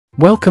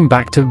Welcome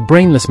back to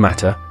Brainless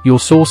Matter, your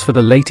source for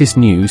the latest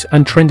news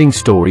and trending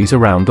stories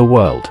around the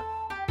world.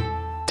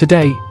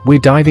 Today, we're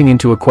diving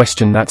into a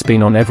question that's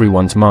been on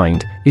everyone's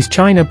mind: is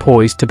China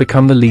poised to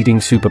become the leading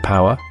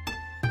superpower?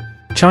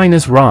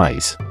 China's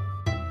rise.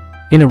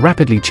 In a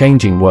rapidly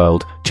changing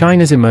world,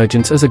 China's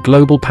emergence as a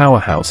global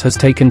powerhouse has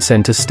taken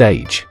center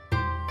stage.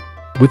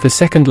 With the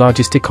second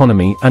largest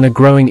economy and a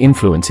growing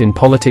influence in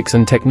politics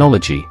and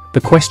technology,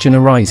 the question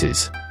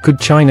arises: could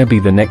China be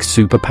the next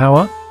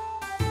superpower?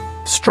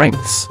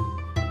 Strengths.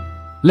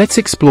 Let's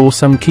explore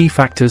some key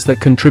factors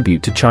that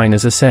contribute to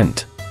China's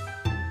ascent.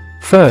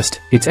 First,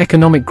 its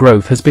economic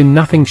growth has been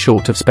nothing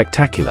short of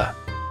spectacular.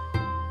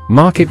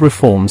 Market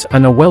reforms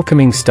and a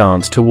welcoming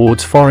stance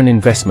towards foreign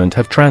investment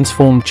have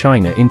transformed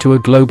China into a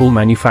global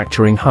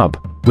manufacturing hub,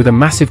 with a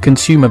massive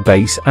consumer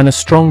base and a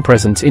strong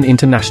presence in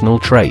international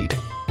trade.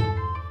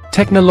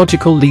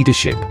 Technological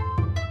leadership.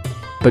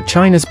 But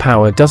China's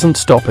power doesn't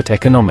stop at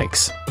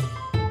economics.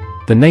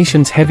 The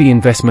nation's heavy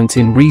investments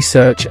in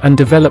research and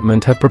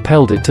development have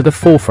propelled it to the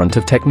forefront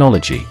of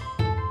technology.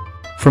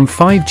 From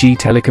 5G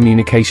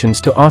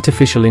telecommunications to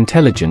artificial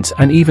intelligence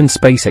and even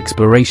space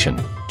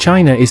exploration,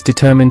 China is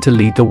determined to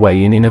lead the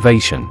way in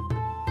innovation.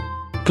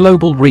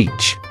 Global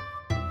reach.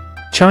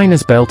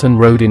 China's Belt and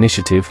Road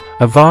Initiative,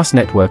 a vast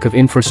network of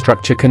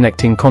infrastructure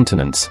connecting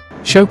continents,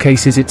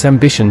 showcases its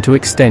ambition to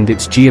extend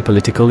its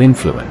geopolitical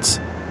influence.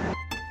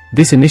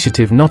 This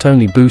initiative not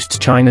only boosts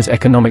China's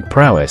economic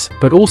prowess,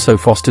 but also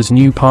fosters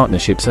new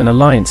partnerships and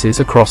alliances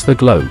across the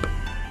globe.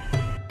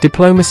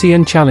 Diplomacy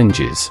and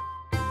challenges.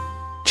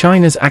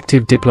 China's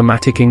active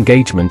diplomatic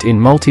engagement in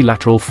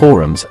multilateral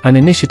forums and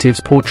initiatives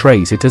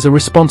portrays it as a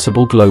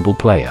responsible global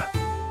player.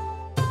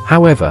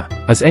 However,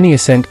 as any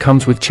ascent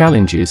comes with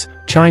challenges,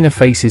 China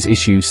faces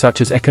issues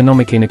such as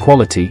economic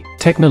inequality,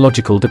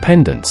 technological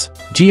dependence,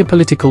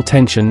 geopolitical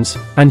tensions,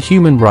 and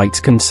human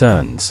rights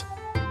concerns.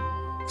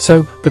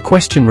 So, the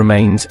question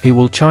remains: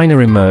 will China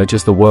emerge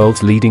as the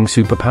world's leading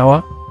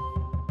superpower?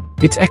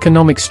 Its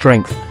economic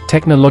strength,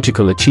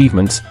 technological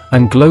achievements,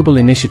 and global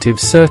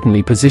initiatives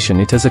certainly position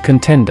it as a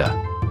contender.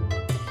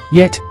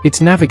 Yet,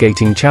 it's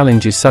navigating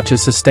challenges such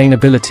as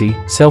sustainability,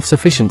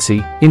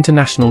 self-sufficiency,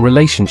 international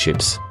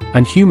relationships,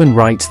 and human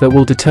rights that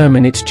will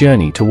determine its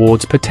journey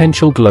towards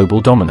potential global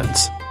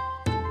dominance.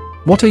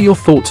 What are your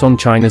thoughts on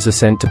China's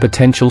ascent to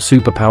potential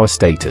superpower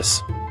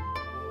status?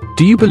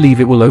 Do you believe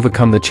it will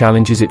overcome the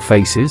challenges it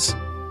faces?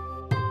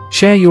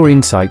 Share your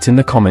insights in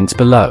the comments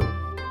below.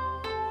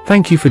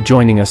 Thank you for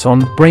joining us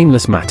on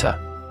Brainless Matter.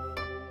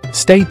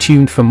 Stay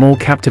tuned for more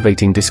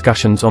captivating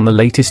discussions on the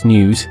latest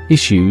news,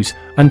 issues,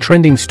 and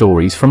trending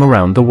stories from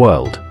around the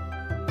world.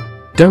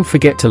 Don't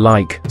forget to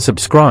like,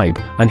 subscribe,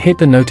 and hit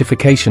the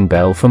notification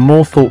bell for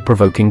more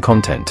thought-provoking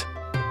content.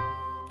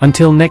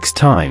 Until next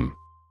time.